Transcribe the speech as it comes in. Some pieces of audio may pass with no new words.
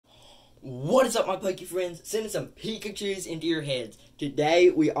What is up, my Pokey friends? Sending some Pikachus into your heads. Today,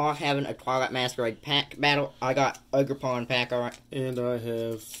 we are having a Twilight Masquerade pack battle. I got Ogerpon pack, alright. And I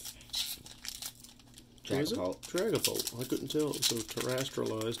have... Dragapult. Dragapult. I couldn't tell. It was so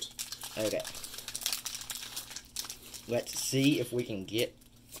terrestrialized. Okay. Let's see if we can get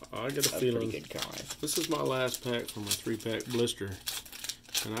I get a feeling pretty good card. This is my last pack from my 3-pack blister.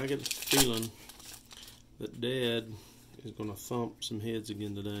 And I get a feeling that Dad is going to thump some heads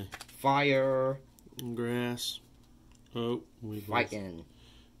again today. Fire. Grass. Oh, we both. Fighting.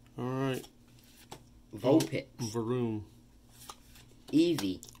 Alright. Vulpix. Varoom.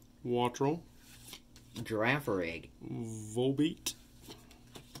 Eevee. Wattrel. Girafarig. Volbeat.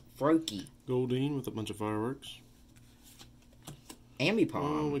 Froakie. Goldeen with a bunch of fireworks. Ambipom.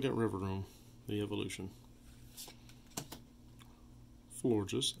 Oh, we got Riverroom. The evolution.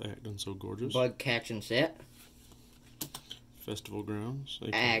 Florges, acting so gorgeous. Bug catching set. Festival Grounds.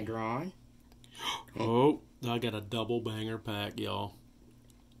 Aggron. Oh, I got a double banger pack, y'all.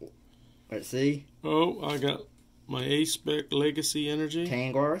 Let's see. Oh, I got my A-Spec Legacy Energy.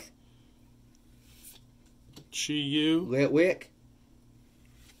 Tangrowth. Chi-Yu. Litwick.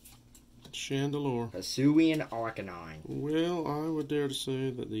 Chandelure. Hisuian Arcanine. Well, I would dare to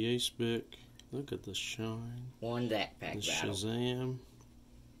say that the A-Spec, look at the shine. Won that pack The battle. Shazam.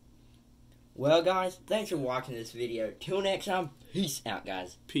 Well, guys, thanks for watching this video. Till next time, peace out,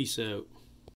 guys. Peace out.